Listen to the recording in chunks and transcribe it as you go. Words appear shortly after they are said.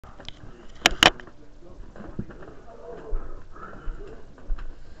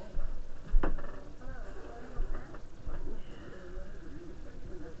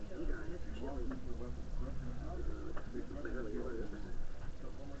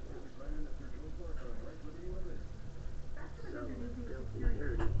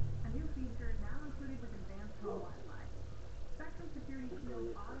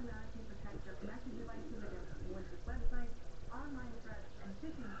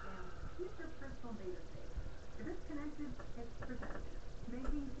It's preventative,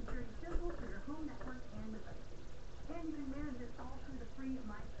 making security simple for your home network and devices. And you can manage it all through the free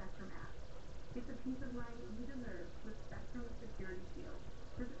My Spectrum app. Get the peace of mind you deserve with Spectrum Security Shield.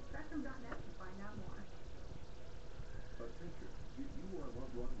 Visit spectrum.net to find out more. Attention, did you or a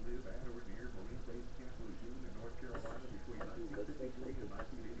loved one live at or near Marine Base Camp Lejeune in North Carolina between 1953 and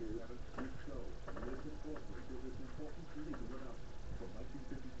 1987? If so, listen closely to this important legal announcement. From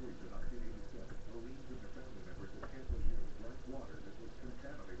 1953 to 1987, Marines and their family members at Camp Lejeune drank water that was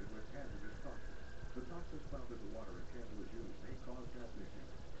contaminated with hazardous toxins. The toxins found in the water at Camp Lejeune may cause health issues,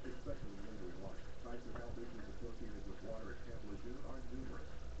 especially later in life. Types of health issues associated with water at Camp Lejeune are numerous.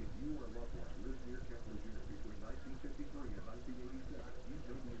 If you or a loved one lived near Camp Lejeune between 1953 and 1987, you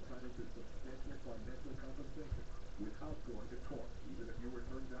may be entitled to substantial financial compensation without going to court, even if you were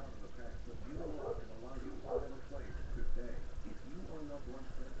turned down in the past. A new law can allow you to file a claim today. If you or a loved one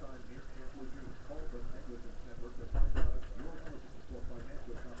spent time near Camp Lejeune, call the Negligence Network to find out if you're eligible for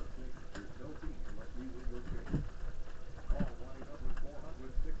financial compensation. There's no fee unless we win your case. Call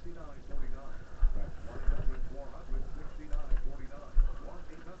 1-800-400-6949. That's 1-800-400-6949.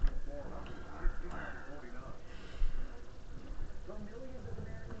 1-800-400-6949. So millions of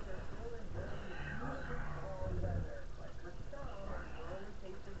Americans are still enjoying the beautiful fall weather, but for some, it's slowly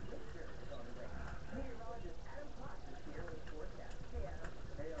tasting winter is on the way. Meteorologist Adam Potts is here with a forecast. Hey, Adam.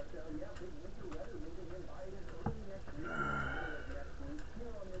 Hey, Arcel. Yeah, big winter weather moving in by even early next week, in the middle of next week.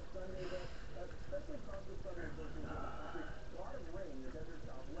 Here on this Sunday, though, especially across the southern portions of the country, a lot of rain. The desert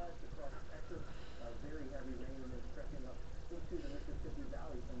Southwest, across Texas, very heavy rain, and then stretching up into the Mississippi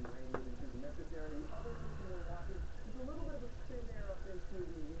Valley. Some rain moving through the Memphis area. The other system we're watching is a little bit of a spin there up into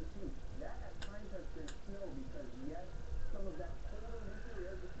the UP. That at times has been snow because, yes, some of that colder winter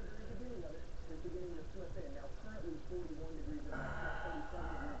air, just the very beginning of it, is beginning to slip in. Now, currently 41 degrees in Memphis, 37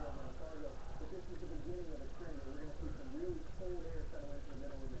 degrees over in Fargo, but this is the beginning of a trend where we're going to see some really cold air settle into the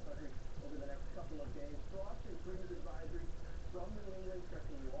middle of the country over the next couple of days. Frost and freeze advisory from New England,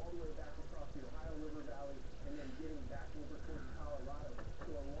 stretching you all the way back across the Ohio River Valley, and then getting back over towards Colorado.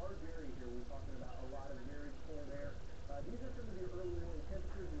 So a large area here, we're talking about a lot of very cold air. These are some of your early morning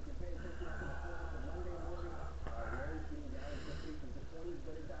temperatures. We can pay attention to the 20s for Monday morning. Lows getting down in temperations to 20s,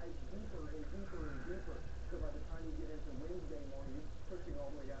 but it dives deeper and deeper and deeper. So by the time you get into Wednesday morning, you're pushing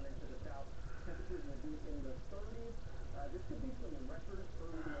all the way down into the south. Temperatures will be in the 30s. This could be some record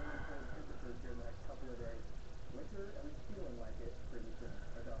early morning cold temperatures here in the next couple of days. Winter, at least feeling like it pretty soon.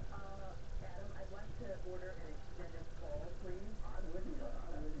 Adam, I'd like to order an extended fall, please. I'm with you, bud.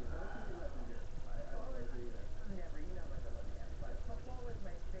 I'm with you. Don't keep it messenger. I Fall love is to hear that. never, you know much I love you guys, but fall is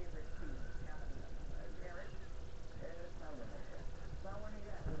my favorite season. Eric? It's not winter yet. Not winter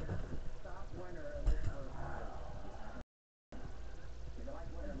yet. We're going to stop winter and look for fall. If you like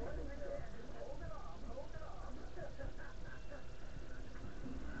winter, make it so. Just hold it off. Hold it off.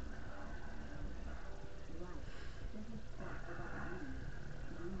 Life doesn't stop without beauty.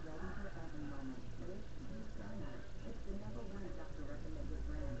 Be ready for every moment with Luzarna. It's the #1 doctor-recommended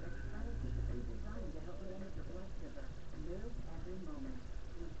brand that's scientifically designed to help manage your blood sugar. Live every moment.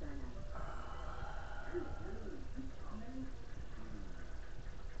 Luzarna. Hey, dude, you coming?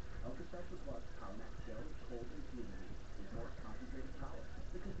 Ultra-Special Plus Power Max Gel is cold and flu relief with more concentrated power,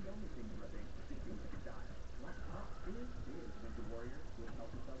 because the only thing that motivates the 15-minute style. Like pop, this is Winter Warrior with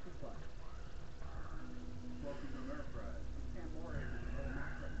Ultra-Special Plus. Welcome to Ameriprise. And more is Pro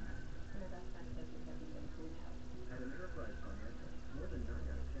Max recommended. My best friend says it's everything food helps. At Ameriprise Financial, more than 9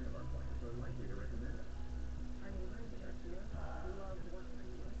 out of 10 of our clients are likely to recommend us. Our neighbors are here. We love working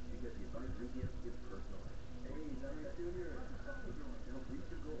with you. Because the advice we give is personalized. Hey, Johnny Jr. How's the family doing? To help reach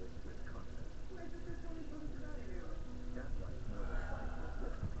your goals with confidence. Where's the Tony Producer out of here? That's why it's more than advice worth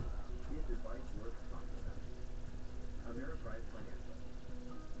listening to. It's advice worth talking about. Ameriprise Financial.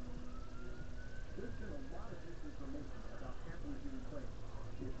 There's been a lot of misinformation about Camp Lejeune claims.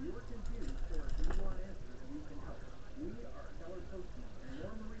 If you're confused or if you want answers, we can help. We are Keller Postman, and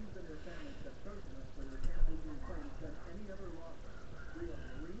more Marines and their families have chosen us for their Camp Lejeune claims than any other law firm. We are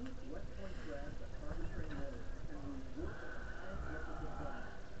Marines, West Point grads, and Army-trained lawyers, and we work at the highest levels of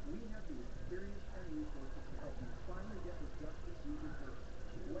government. We have the experience and resources to help you finally get the justice you deserve.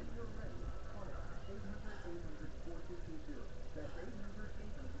 When you're ready, call us at 800-800-4220. That's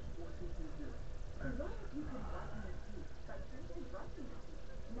 800-800-4220. And what if you could whiten your teeth by simply brushing them?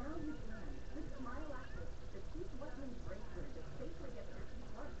 Now you can with Smile Active, the teeth whitening breakthrough that safely gets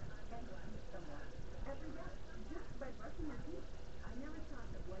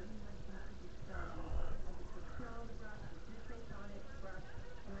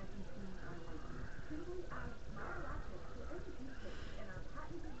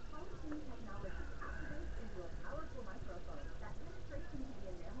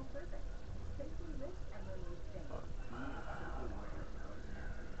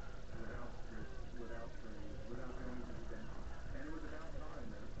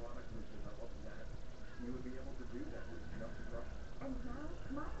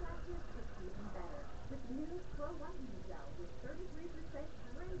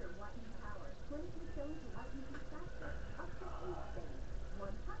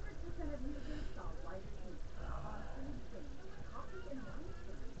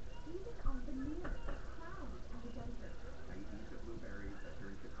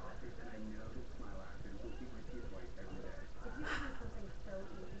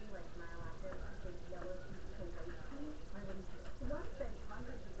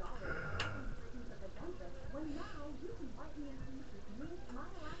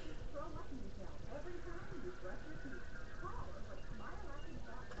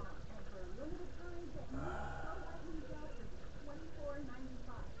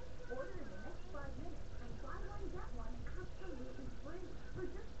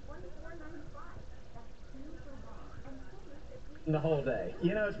the whole day.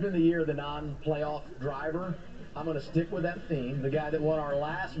 You know, it's been the year of the non-playoff driver. I'm going to stick with that theme. The guy that won our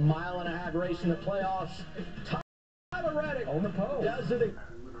last mile-and-a-half race in the playoffs, Tyler Reddick, on the pole. does it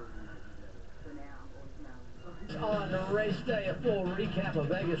For now, on race day. A full recap of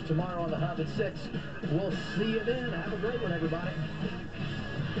Vegas tomorrow on the Hub at 6. We'll see you then. Have a great one, everybody.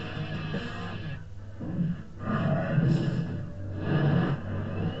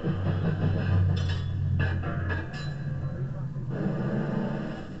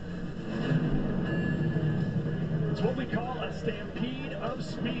 It's what we call a stampede of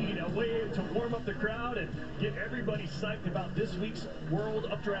speed, a way to warm up the crowd and get everybody psyched about this week's World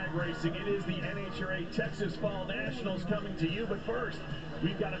of Drag Racing. It is the NHRA Texas Fall Nationals coming to you, but first,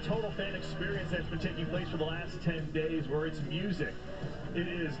 we've got a total fan experience that's been taking place for the last 10 days where it's music. It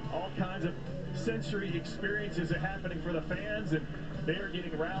is all kinds of sensory experiences that are happening for the fans, and they are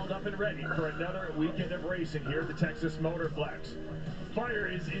getting riled up and ready for another weekend of racing here at the Texas Motorplex. Fire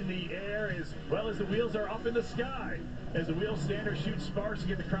is in the air as well as the wheels are up in the sky as the wheel standers shoot sparks to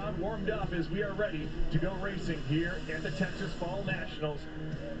get the crowd warmed up as we are ready to go racing here at the Texas Fall Nationals.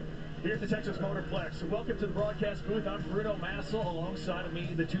 Here at the Texas Motorplex. Welcome to the broadcast booth. I'm Bruno Massel. Alongside of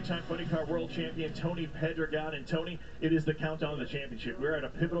me, the two-time funny car world champion, Tony Pedregon. And Tony, it is the countdown of the championship. We're at a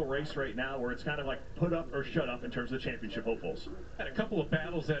pivotal race right now where it's kind of like put up or shut up in terms of the championship hopefuls. Had a couple of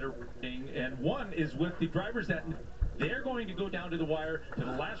battles that are running, and one is with the drivers that they're going to go down to the wire to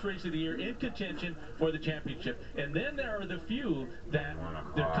the last race of the year in contention for the championship. And then there are the few that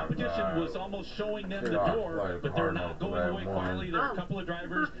the competition was almost showing them the door, but they're not going away quietly. There are a couple of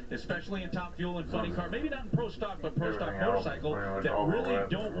drivers, especially in Top Fuel and Funny Car, maybe not in Pro Stock, but Pro Stock Motorcycle, that really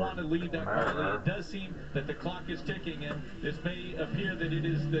don't want to leave that quietly. It does seem that the clock is ticking, and this may appear that it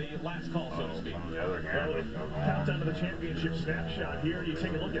is the last call, so to speak. Well, countdown to the championship snapshot here. You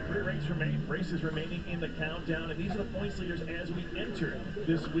take a look at 3 races remaining in the countdown, and these are the points leaders as we enter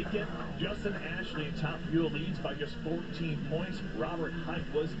this weekend. Justin Ashley in Top Fuel leads by just 14 points. Robert Height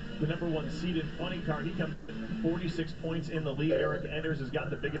was the #1 seed in Funny Car. He comes 46 points in the lead. Eric Enders has got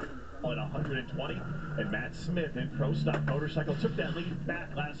the biggest at 120, and Matt Smith in Pro Stock Motorcycle took that lead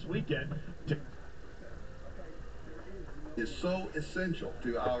back last weekend to is so essential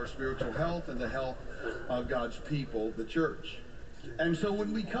to our spiritual health and the health of God's people, the church. And so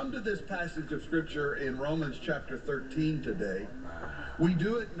when we come to this passage of Scripture in Romans chapter 13 today, we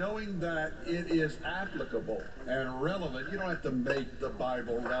do it knowing that it is applicable and relevant. You don't have to make the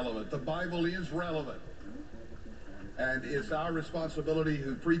Bible relevant. The Bible is relevant. And it's our responsibility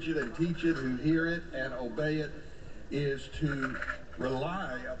who preach it and teach it, who hear it and obey it, is to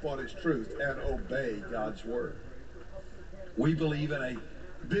rely upon its truth and obey God's word. We believe in a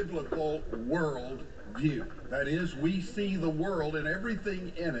biblical world view. That is, we see the world and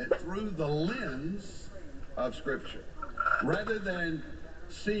everything in it through the lens of Scripture. Rather than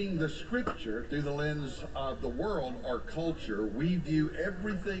seeing the Scripture through the lens of the world or culture, we view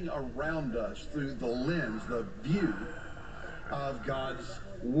everything around us through the lens, the view of God's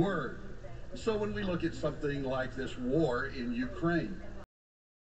Word. So when we look at something like this war in Ukraine,